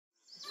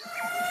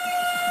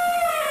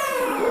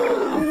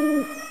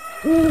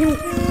Hello,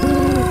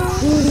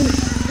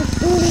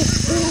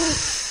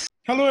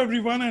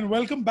 everyone, and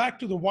welcome back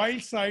to The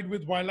Wild Side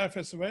with Wildlife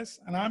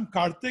SOS. And I'm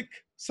Kartick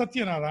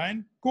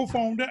Satyanarayan, co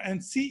founder and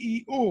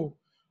CEO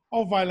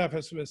of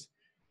Wildlife SOS.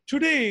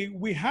 Today,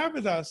 we have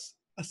with us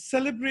a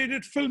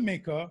celebrated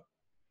filmmaker,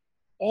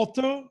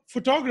 author,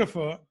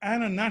 photographer,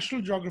 and a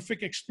National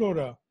Geographic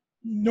explorer,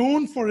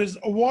 known for his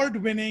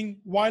award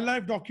winning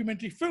wildlife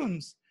documentary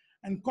films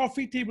and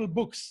coffee table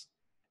books,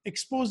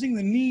 exposing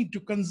the need to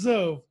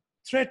conserve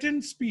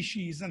threatened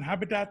species and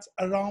habitats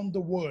around the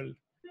world.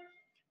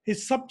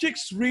 His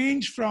subjects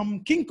range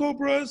from king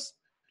cobras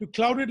to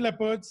clouded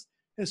leopards.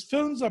 His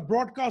films are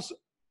broadcast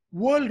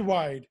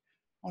worldwide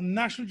on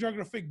National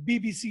Geographic,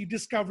 BBC,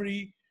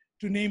 Discovery,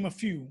 to name a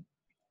few.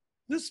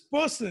 This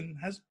person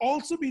has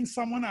also been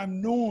someone I've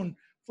known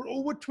for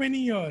over 20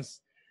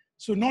 years.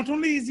 So not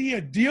only is he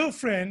a dear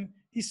friend,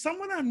 he's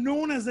someone I've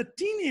known as a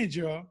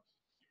teenager,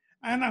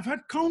 and I've had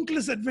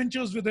countless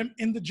adventures with him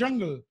in the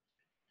jungle.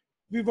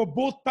 We were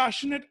both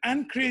passionate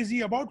and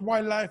crazy about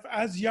wildlife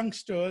as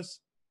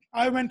youngsters.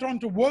 I went on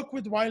to work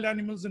with wild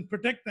animals and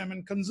protect them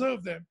and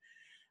conserve them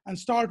and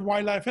start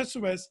Wildlife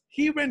SOS.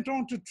 He went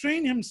on to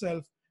train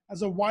himself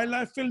as a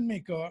wildlife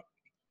filmmaker,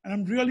 and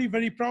I'm really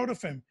very proud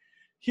of him.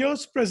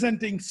 Here's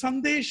presenting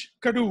Sandesh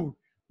Kadur.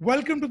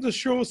 Welcome to the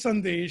show,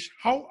 Sandesh.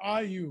 How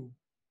are you?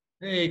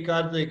 Hey,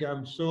 Karthik,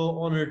 I'm so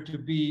honored to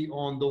be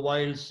on the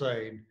wild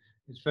side.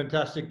 It's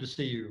fantastic to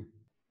see you.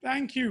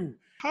 Thank you.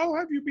 How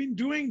have you been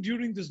doing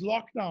during this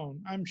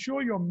lockdown? I'm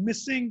sure you're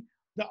missing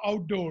the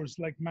outdoors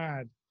like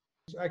mad.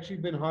 It's actually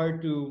been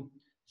hard to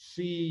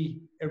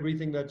see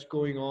everything that's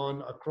going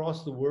on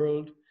across the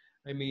world.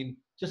 I mean,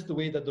 just the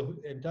way that the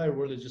entire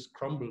world is just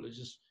crumbled, it's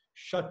just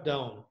shut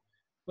down.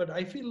 But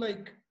I feel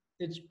like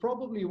it's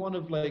probably one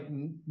of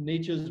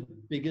nature's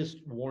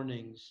biggest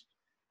warnings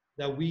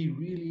that we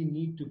really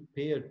need to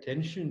pay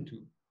attention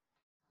to.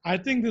 I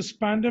think this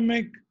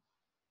pandemic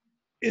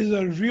is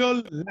a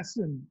real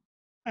lesson.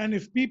 And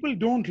if people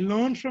don't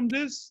learn from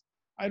this,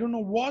 I don't know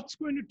what's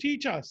going to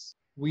teach us.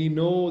 We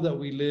know that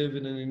we live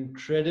in an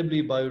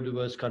incredibly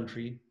biodiverse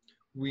country.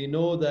 We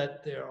know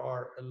that there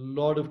are a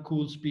lot of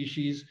cool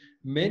species,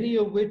 many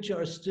of which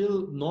are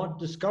still not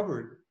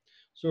discovered.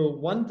 So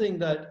one thing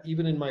that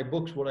even in my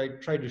books, what I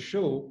try to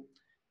show,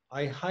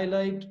 I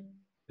highlight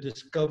the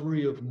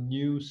discovery of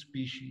new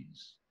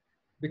species,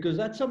 because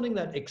that's something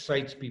that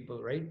excites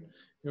people, right?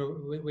 You know,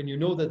 when you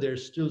know that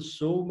there's still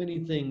so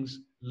many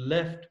things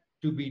left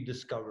to be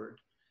discovered.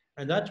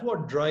 And that's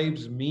what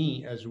drives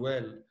me as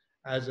well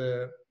as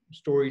a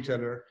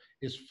storyteller,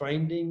 is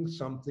finding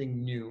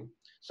something new,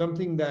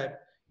 something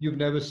that you've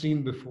never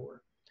seen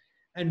before.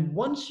 And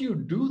once you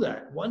do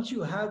that, once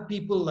you have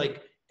people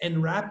like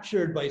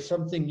enraptured by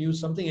something new,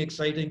 something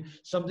exciting,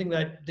 something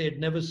that they'd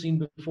never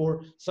seen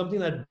before, something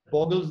that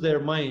boggles their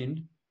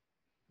mind,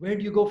 where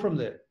do you go from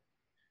there?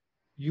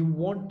 You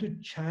want to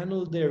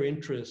channel their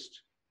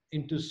interest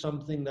into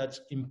something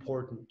that's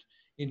important,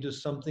 into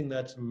something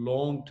that's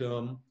long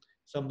term,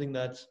 something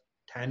that's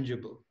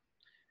tangible.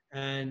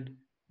 And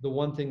the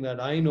one thing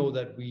that I know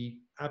that we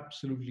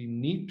absolutely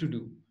need to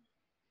do,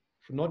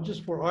 for not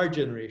just for our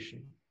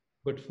generation,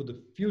 but for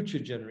the future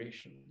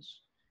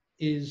generations,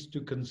 is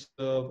to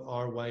conserve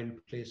our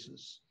wild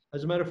places.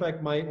 As a matter of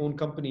fact, my own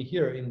company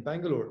here in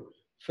Bangalore,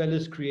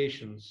 Felis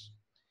Creations,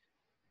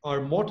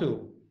 our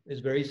motto is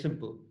very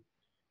simple.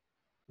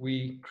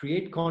 We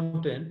create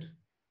content,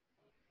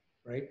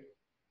 right,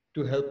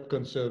 to help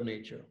conserve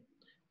nature.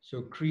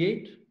 So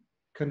create,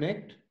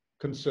 connect,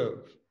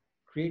 conserve.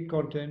 Create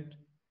content,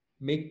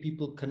 make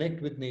people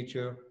connect with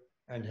nature,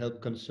 and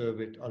help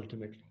conserve it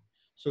ultimately.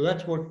 So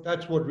that's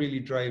what really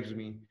drives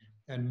me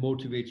and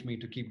motivates me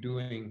to keep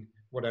doing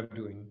what I'm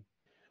doing.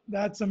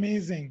 That's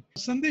amazing.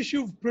 Sandesh,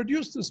 you've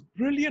produced this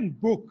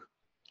brilliant book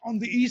on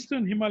the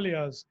Eastern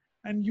Himalayas,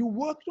 and you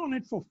worked on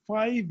it for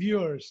 5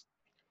 years.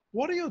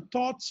 What are your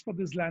thoughts for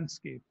this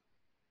landscape?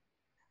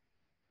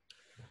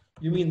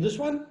 You mean this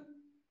one?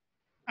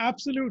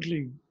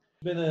 Absolutely.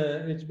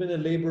 It's been a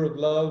labor of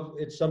love.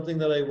 It's something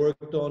that I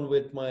worked on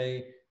with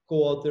my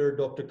co-author,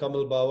 Dr.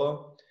 Kamal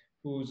Bawa,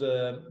 who's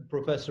a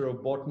professor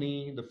of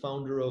botany, the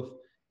founder of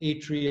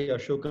ATREE,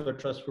 Ashoka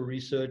Trust for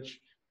Research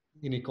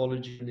in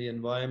Ecology and the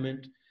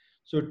Environment.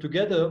 So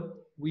together,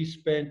 we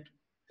spent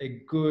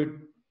a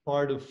good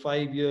part of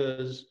 5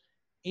 years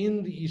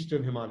in the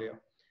Eastern Himalaya.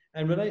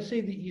 And when I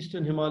say the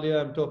Eastern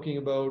Himalaya, I'm talking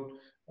about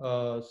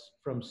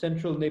from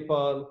central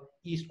Nepal,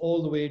 east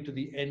all the way to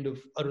the end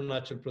of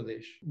Arunachal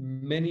Pradesh.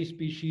 Many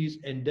species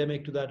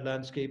endemic to that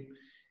landscape.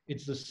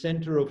 It's the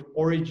center of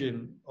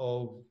origin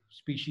of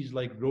species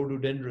like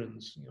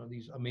rhododendrons,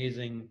 these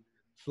amazing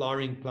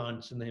flowering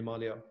plants in the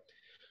Himalaya.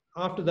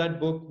 After that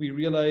book, we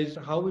realized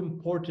how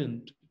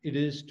important it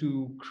is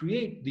to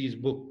create these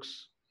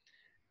books.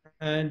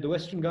 And the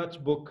Western Ghats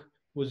book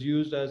was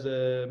used as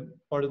a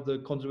part of the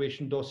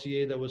conservation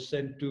dossier that was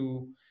sent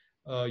to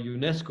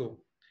UNESCO,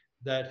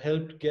 that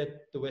helped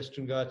get the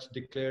Western Ghats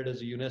declared as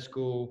a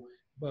UNESCO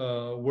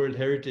World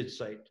Heritage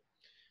Site.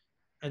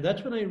 And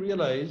that's when I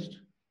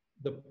realized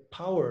the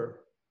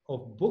power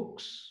of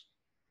books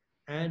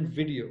and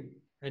video.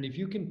 And if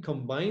you can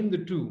combine the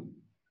two,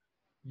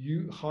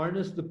 you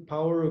harness the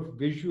power of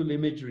visual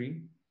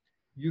imagery,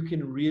 you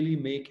can really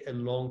make a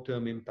long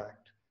term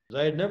impact.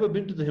 I had never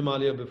been to the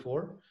Himalaya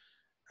before.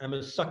 I'm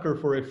a sucker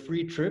for a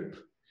free trip.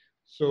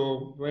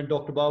 So when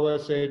Dr. Bawa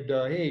said,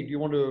 "Hey, do you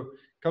want to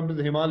come to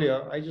the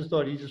Himalaya?" I just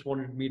thought he just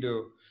wanted me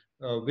to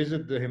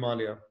visit the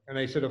Himalaya. And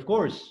I said, "Of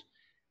course."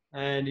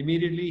 And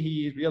immediately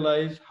he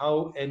realized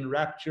how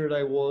enraptured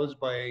I was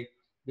by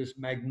this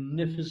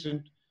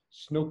magnificent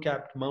snow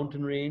capped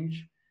mountain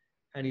range.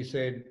 And he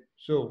said,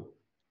 "So,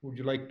 would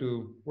you like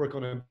to work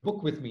on a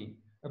book with me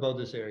about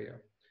this area?"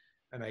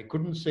 And I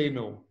couldn't say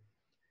no.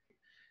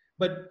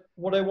 But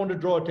what I want to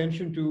draw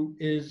attention to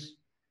is,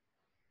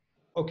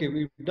 okay,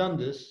 we've done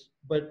this,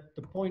 but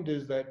the point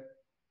is that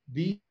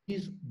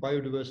these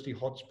biodiversity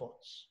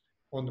hotspots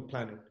on the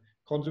planet,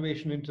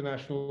 Conservation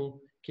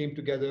International came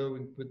together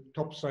with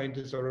top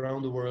scientists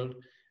around the world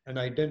and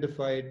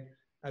identified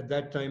at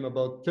that time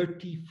about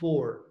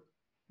 34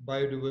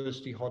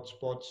 biodiversity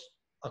hotspots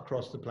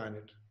across the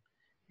planet.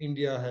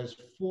 India has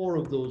 4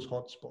 of those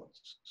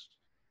hotspots: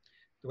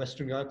 the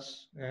Western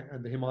Ghats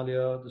and the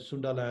Himalaya, the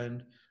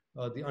Sundaland,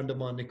 the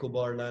Andaman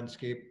Nicobar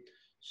landscape.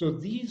 So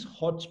these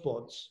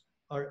hotspots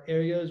are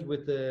areas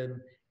with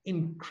an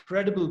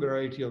incredible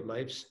variety of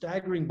life,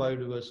 staggering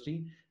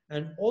biodiversity,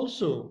 and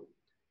also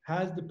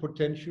has the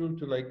potential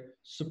to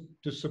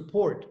to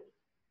support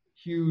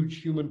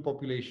huge human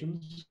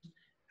populations.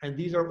 And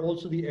these are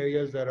also the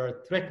areas that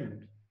are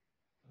threatened,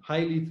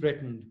 highly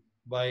threatened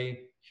by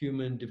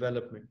human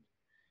development.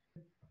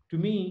 To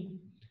me,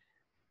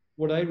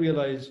 what I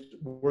realized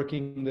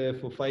working there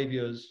for 5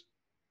 years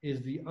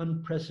is the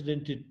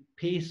unprecedented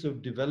pace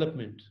of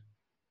development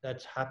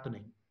that's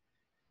happening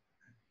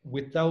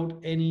without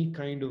any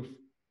kind of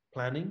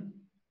planning,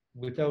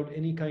 without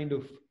any kind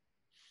of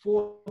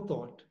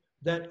forethought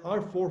that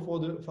our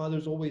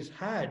forefathers always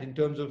had in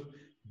terms of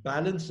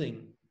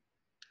balancing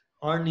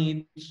our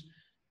needs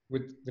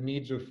with the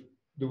needs of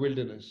the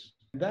wilderness.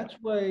 That's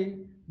why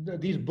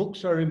these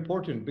books are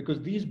important,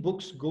 because these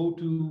books go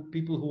to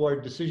people who are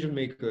decision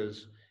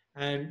makers,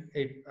 and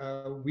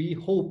we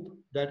hope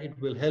that it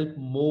will help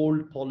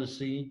mold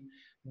policy.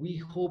 We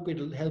hope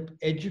it'll help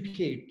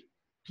educate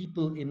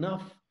people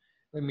enough,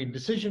 I mean,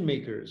 decision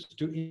makers,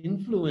 to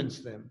influence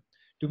them,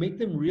 to make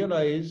them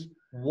realize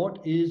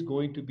what is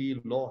going to be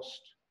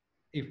lost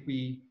if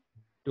we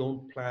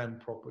don't plan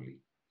properly.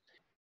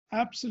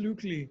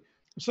 Absolutely.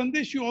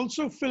 Sandesh, you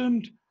also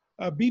filmed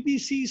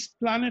BBC's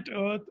Planet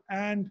Earth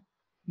and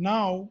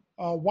now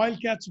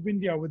Wildcats of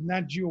India with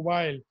NatGeo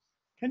Wild.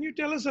 Can you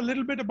tell us a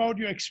little bit about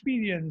your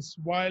experience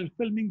while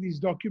filming these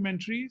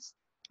documentaries,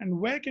 and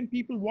where can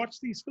people watch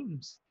these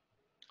films?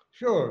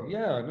 Sure.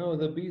 Yeah. No,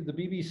 the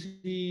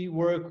BBC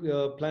work,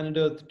 Planet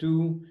Earth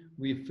 2,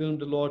 we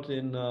filmed a lot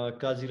in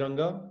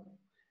Kaziranga,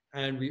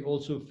 and we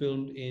also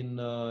filmed in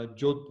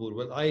Jodhpur.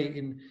 Well,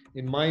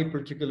 in my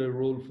particular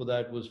role for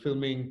that was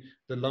filming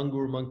the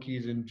langur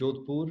monkeys in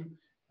Jodhpur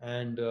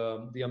and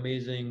the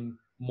amazing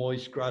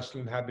moist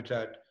grassland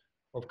habitat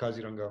of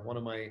Kaziranga, one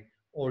of my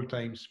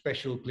all-time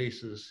special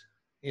places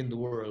in the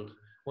world,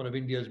 one of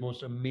India's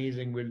most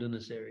amazing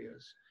wilderness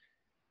areas.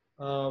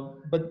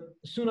 But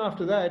soon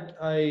after that,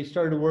 I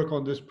started to work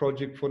on this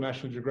project for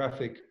National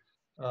Geographic.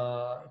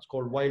 It's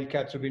called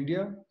Wildcats of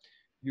India.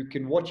 You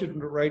can watch it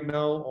right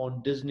now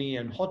on Disney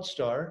and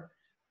Hotstar.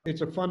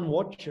 It's a fun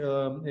watch.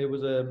 It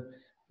was a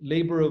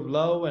labor of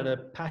love and a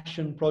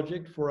passion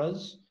project for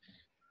us.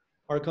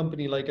 Our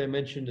company, like I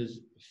mentioned,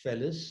 is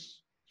Felis.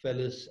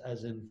 Felis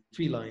as in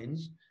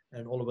felines.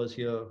 And all of us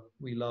here,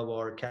 we love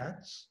our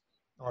cats,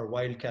 our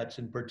wild cats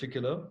in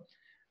particular.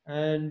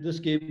 And this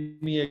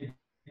gave me a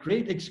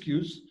great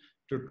excuse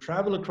to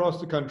travel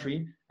across the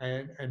country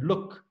and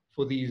look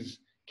for these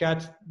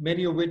cats,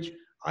 many of which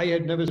I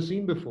had never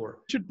seen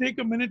before. Should take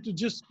a minute to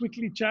just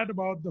quickly chat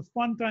about the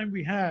fun time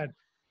we had.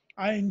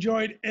 I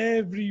enjoyed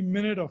every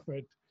minute of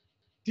it.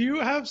 Do you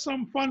have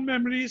some fun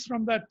memories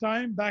from that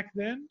time back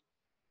then?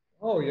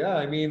 Oh, yeah.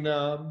 I mean,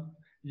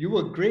 you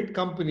were great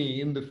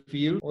company in the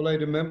field. All I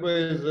remember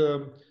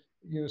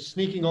is,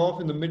 sneaking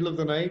off in the middle of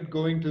the night,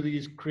 going to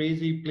these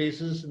crazy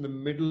places in the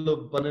middle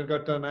of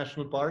Bannerghatta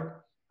National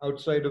Park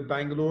outside of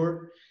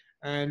Bangalore.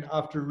 And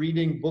after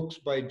reading books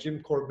by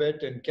Jim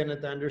Corbett and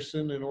Kenneth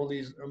Anderson and all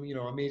these,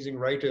 amazing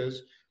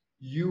writers,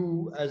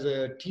 you as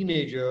a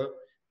teenager,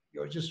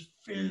 you're just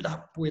filled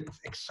up with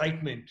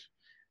excitement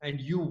and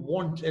you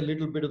want a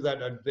little bit of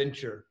that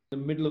adventure. In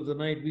the middle of the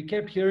night, we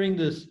kept hearing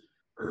this.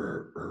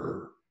 And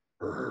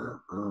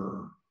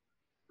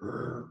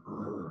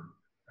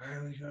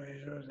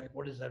I was like,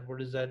 what is that?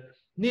 What is that?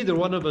 Neither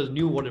one of us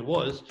knew what it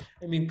was.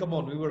 I mean, come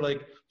on, we were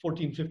like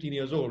 14, 15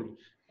 years old.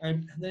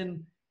 And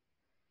then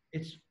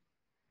it's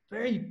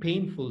very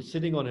painful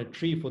sitting on a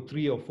tree for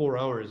 3 or 4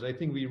 hours. I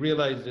think we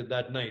realized it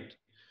that night.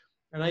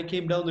 And I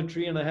came down the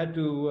tree and I had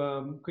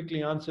to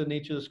quickly answer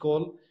nature's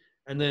call.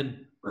 And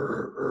then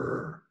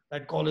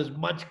that call is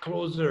much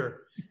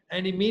closer.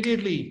 And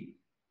immediately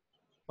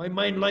my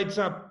mind lights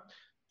up.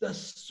 the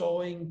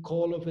sawing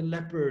call of a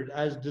leopard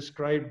as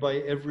described by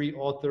every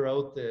author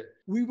out there.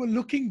 We were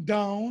looking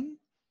down,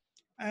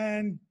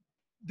 and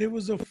there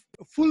was a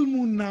full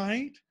moon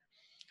night,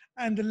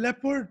 and the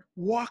leopard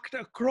walked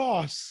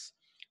across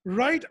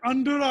right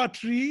under our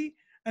tree,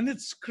 and it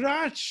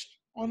scratched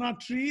on our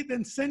tree,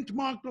 then scent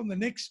marked on the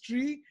next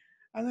tree,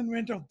 and then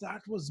went off.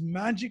 That was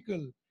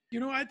magical.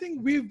 I think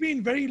we've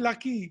been very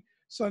lucky,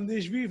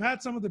 Sandesh. We've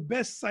had some of the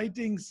best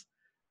sightings,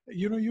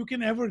 you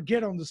can ever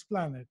get on this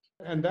planet.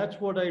 And that's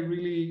what I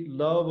really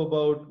love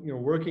about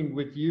working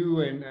with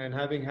you, and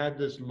having had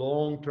this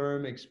long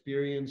term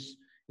experience,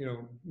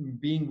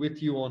 being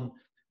with you on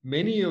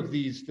many of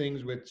these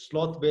things with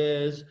sloth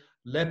bears,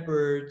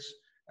 leopards,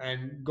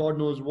 and God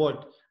knows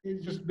what.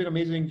 It's just been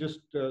amazing just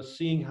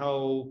seeing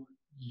how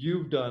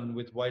you've done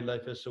with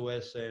Wildlife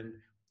SOS,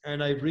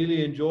 and I've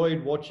really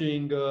enjoyed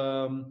watching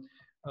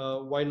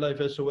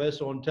Wildlife SOS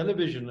on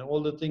television,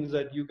 all the things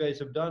that you guys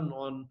have done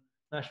on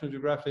National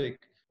Geographic.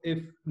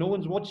 If no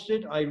one's watched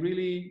it, I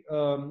really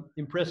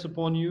impress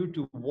upon you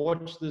to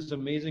watch this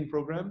amazing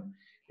program.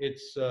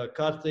 It's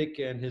Kartick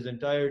and his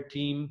entire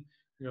team,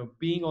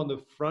 being on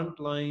the front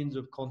lines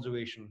of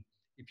conservation.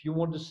 If you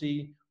want to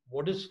see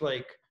what it's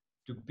like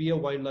to be a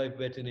wildlife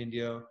vet in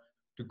India,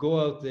 to go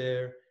out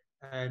there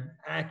and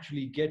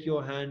actually get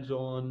your hands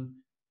on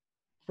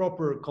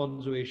proper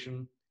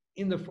conservation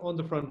on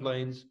the front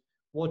lines,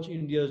 watch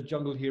India's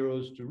jungle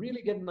heroes to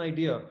really get an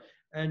idea.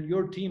 And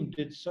your team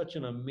did such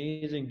an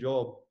amazing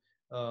job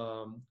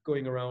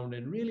going around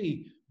and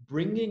really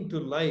bringing to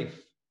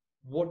life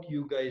what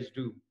you guys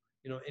do,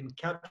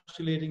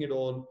 encapsulating it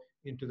all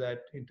into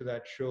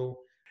that show.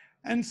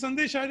 And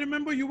Sandesh, I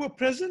remember you were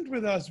present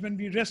with us when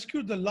we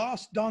rescued the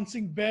last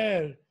dancing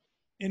bear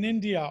in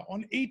India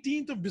on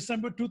 18th of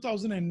December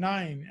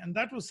 2009. And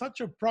that was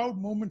such a proud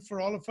moment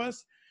for all of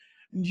us.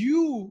 And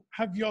you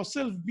have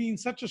yourself been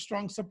such a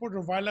strong supporter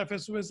of Wildlife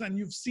SOS, and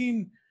you've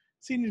seen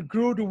it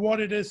grow to what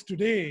it is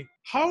today.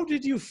 How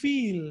did you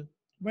feel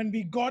when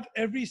we got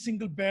every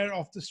single bear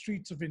off the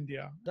streets of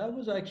India? That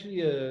was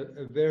actually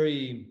a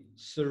very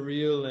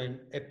surreal and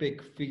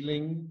epic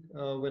feeling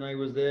when I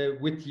was there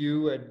with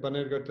you at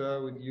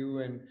Banerghatta, with you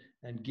and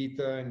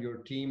Geeta and your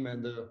team.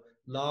 And the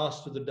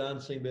last of the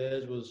dancing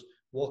bears was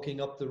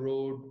walking up the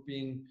road,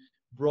 being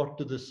brought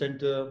to the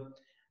center,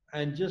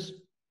 and just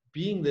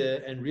being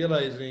there and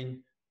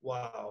realizing,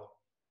 wow,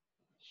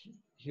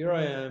 here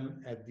I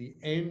am at the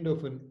end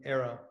of an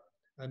era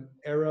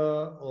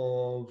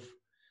of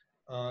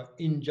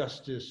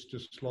injustice to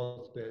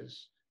sloth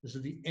bears. This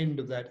is the end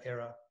of that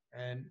era.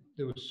 And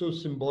it was so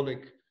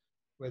symbolic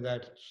where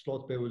that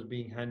sloth bear was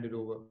being handed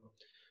over.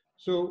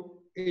 So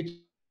it's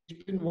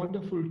been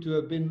wonderful to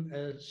have been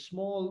a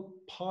small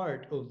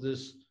part of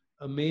this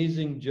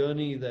amazing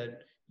journey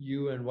that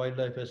you and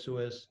Wildlife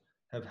SOS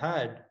have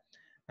had.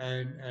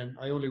 And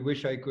I only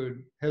wish I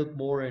could help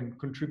more and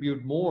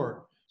contribute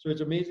more. So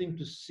it's amazing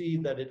to see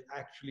that it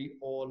actually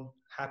all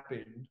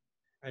happened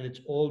and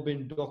it's all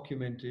been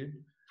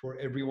documented for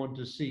everyone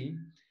to see.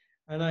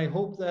 And I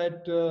hope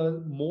that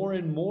more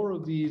and more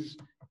of these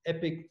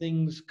epic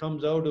things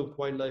comes out of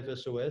Wildlife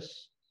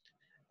SOS.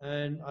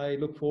 And I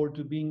look forward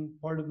to being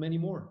part of many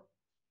more.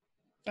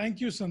 Thank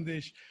you,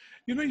 Sandesh.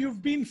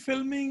 You've been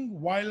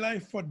filming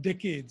wildlife for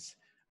decades.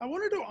 I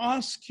wanted to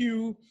ask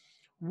you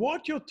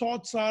what your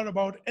thoughts are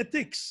about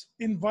ethics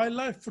in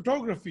wildlife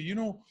photography.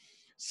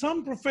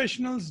 Some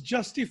professionals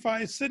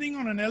justify sitting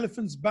on an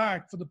elephant's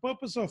back for the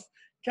purpose of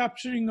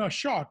capturing a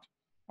shot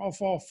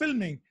or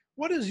filming.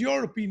 What is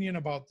your opinion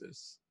about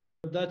this?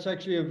 That's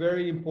actually a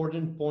very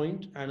important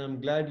point, and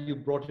I'm glad you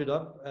brought it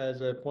up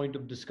as a point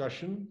of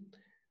discussion.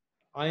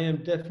 I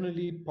am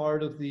definitely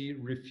part of the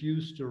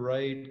Refuse to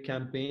Ride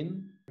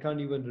campaign. I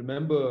can't even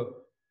remember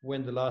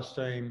when the last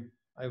time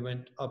I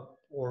went up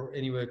or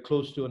anywhere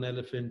close to an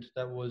elephant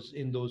that was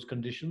in those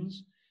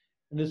conditions.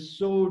 And it's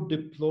so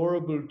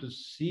deplorable to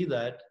see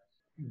that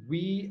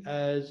we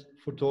as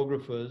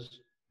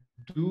photographers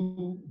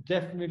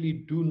definitely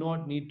do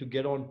not need to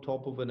get on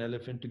top of an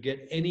elephant to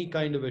get any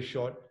kind of a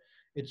shot.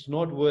 It's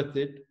not worth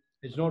it.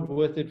 It's not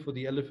worth it for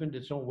the elephant.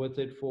 It's not worth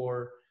it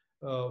for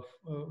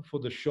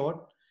the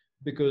shot,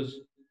 because,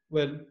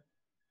 well,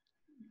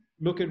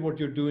 look at what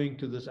you're doing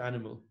to this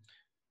animal.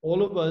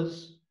 All of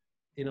us,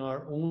 in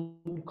our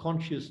own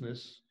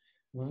consciousness,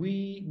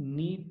 we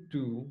need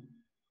to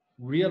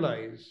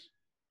realize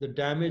the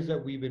damage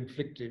that we've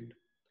inflicted.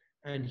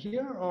 And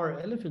here are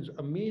elephants,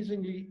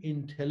 amazingly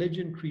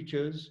intelligent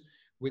creatures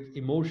with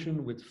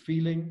emotion, with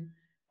feeling.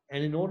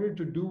 And in order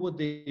to do what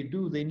they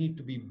do, they need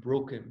to be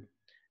broken.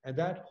 And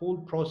that whole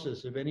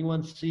process, if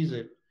anyone sees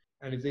it,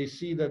 and if they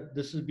see that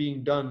this is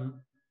being done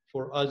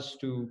for us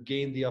to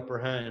gain the upper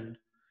hand,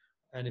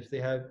 and if they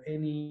have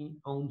any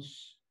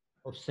ounce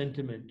of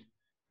sentiment,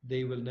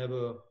 they will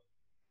never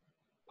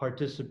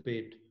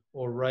participate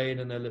or ride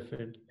an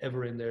elephant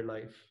ever in their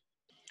life.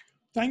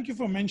 Thank you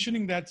for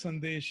mentioning that,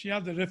 Sandesh.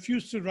 Yeah, the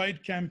Refuse to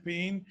Ride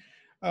campaign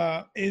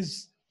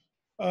is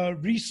a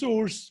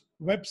resource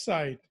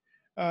website.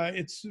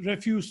 It's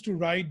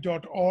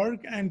refusetoride.org,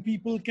 and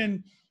people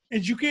can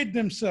educate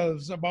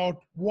themselves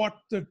about what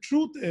the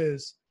truth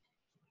is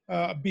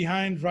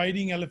behind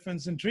riding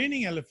elephants and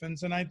training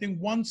elephants. And I think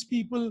once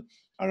people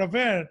are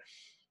aware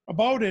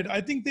about it,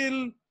 I think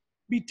they'll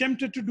be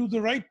tempted to do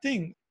the right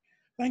thing.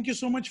 Thank you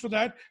so much for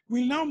that.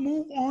 We'll now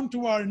move on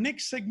to our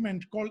next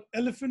segment called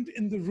Elephant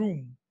in the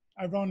Room,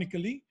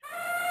 ironically,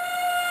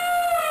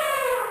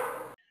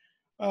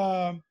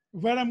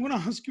 where I'm going to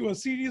ask you a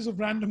series of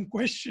random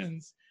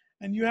questions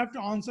and you have to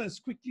answer as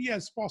quickly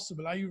as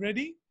possible. Are you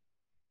ready?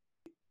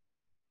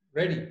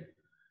 Ready.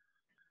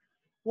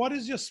 What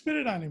is your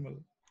spirit animal?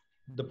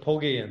 The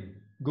Pogean.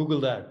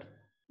 Google that.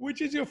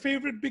 Which is your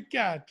favorite big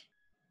cat?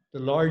 The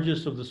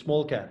largest of the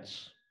small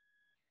cats.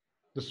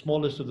 The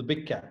smallest of the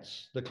big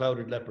cats. The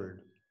clouded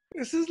leopard.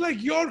 This is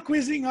like you're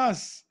quizzing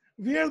us.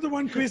 We are the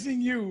one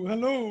quizzing you.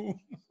 Hello.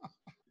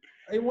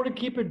 I want to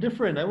keep it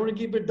different. I want to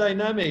keep it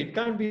dynamic. It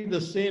can't be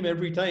the same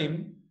every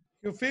time.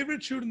 Your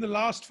favorite shoot in the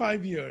last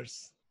 5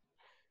 years?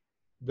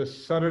 The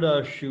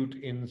Sarada shoot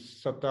in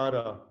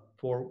Satara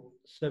for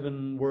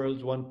 7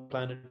 Worlds, 1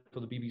 Planet for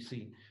the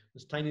BBC.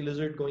 This tiny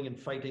lizard going and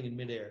fighting in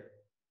midair.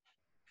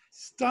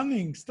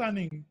 Stunning,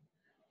 stunning.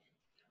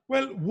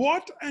 Well,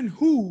 what and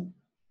who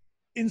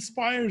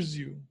inspires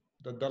you?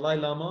 The Dalai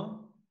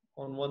Lama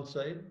on one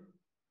side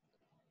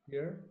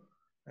here,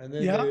 and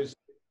then Yeah. there's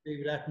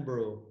David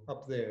Attenborough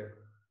up there.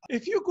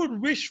 If you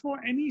could wish for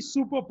any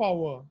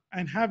superpower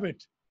and have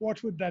it,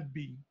 what would that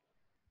be?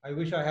 I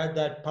wish I had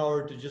that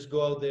power to just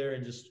go out there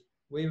and just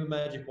wave a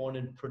magic wand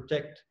and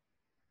protect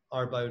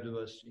our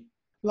biodiversity.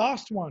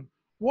 Last one.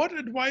 What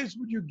advice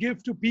would you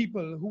give to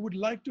people who would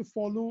like to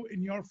follow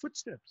in your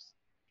footsteps?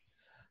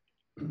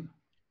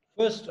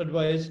 First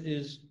advice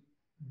is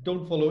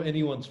don't follow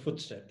anyone's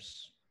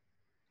footsteps.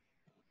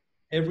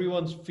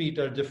 Everyone's feet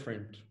are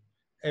different.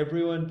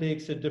 Everyone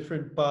takes a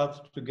different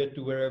path to get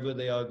to wherever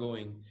they are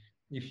going.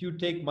 If you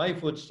take my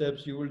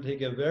footsteps, you will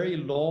take a very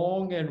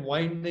long and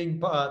winding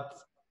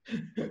path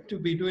to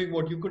be doing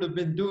what you could have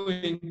been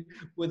doing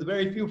with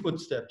very few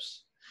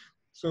footsteps.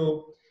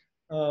 So,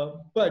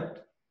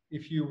 but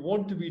if you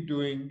want to be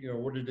doing,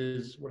 what it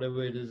is,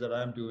 whatever it is that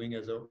I'm doing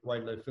as a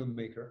wildlife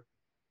filmmaker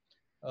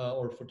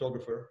or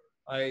photographer,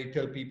 I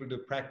tell people to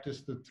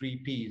practice the 3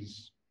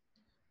 Ps.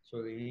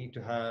 So they need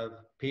to have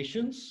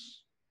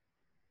patience,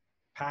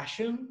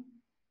 passion,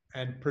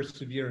 and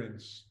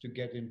perseverance to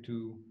get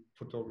into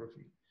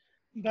photography.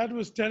 That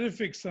was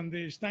terrific,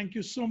 Sandesh. Thank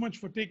you so much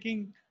for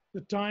taking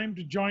the time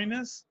to join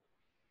us.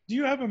 Do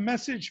you have a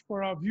message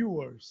for our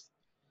viewers?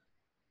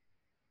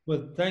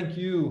 Well, thank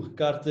you,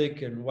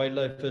 Kartick and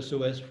Wildlife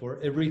SOS,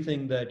 for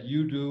everything that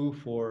you do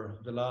for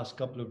the last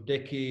couple of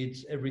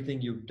decades,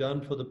 everything you've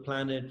done for the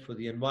planet, for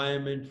the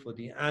environment, for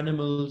the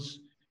animals.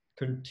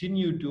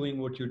 Continue doing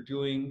what you're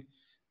doing.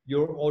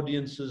 Your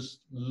audiences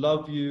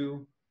love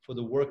you for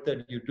the work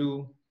that you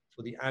do,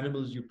 for the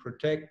animals you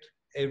protect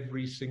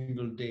every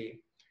single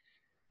day.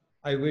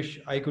 I wish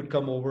I could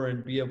come over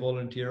and be a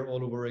volunteer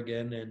all over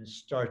again and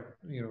start,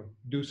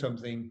 do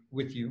something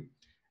with you.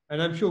 And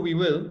I'm sure we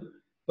will.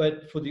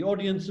 But for the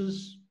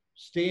audiences,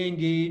 stay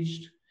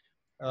engaged,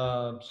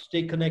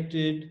 stay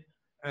connected,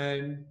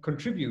 and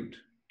contribute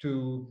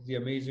to the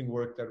amazing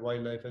work that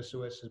Wildlife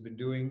SOS has been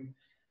doing,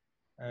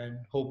 and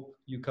hope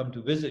you come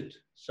to visit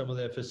some of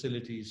their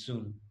facilities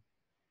soon.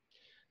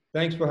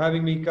 Thanks for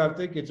having me,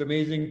 Kartick. It's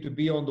amazing to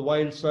be on the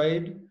wild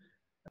side.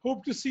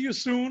 Hope to see you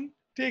soon.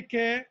 Take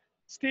care.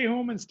 Stay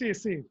home and stay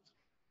safe.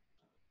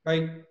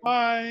 Bye.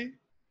 Bye.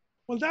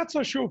 Well, that's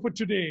our show for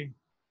today.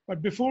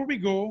 But before we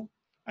go,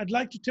 I'd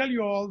like to tell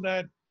you all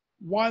that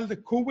while the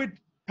COVID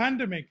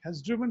pandemic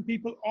has driven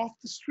people off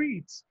the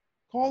streets,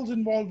 calls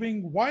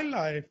involving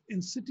wildlife in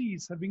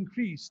cities have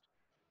increased.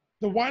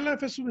 The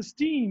Wildlife SOS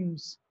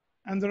teams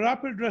and the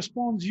rapid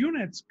response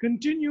units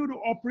continue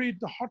to operate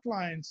the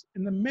hotlines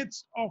in the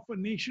midst of a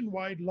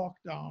nationwide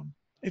lockdown.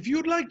 If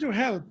you'd like to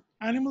help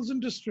animals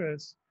in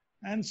distress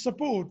and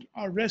support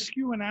our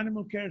rescue and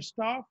animal care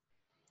staff,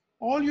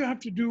 all you have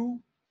to do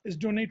is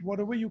donate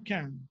whatever you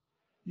can.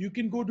 You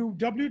can go to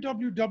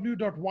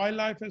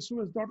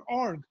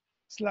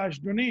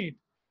www.wildlifesos.org/donate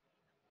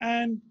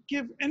and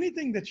give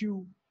anything that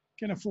you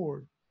can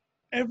afford.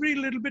 Every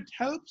little bit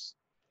helps,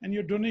 and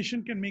your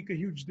donation can make a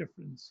huge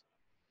difference.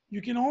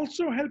 You can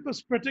also help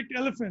us protect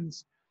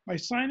elephants by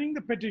signing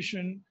the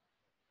petition,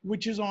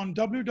 which is on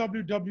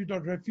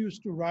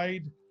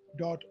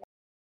www.refusetoride.org.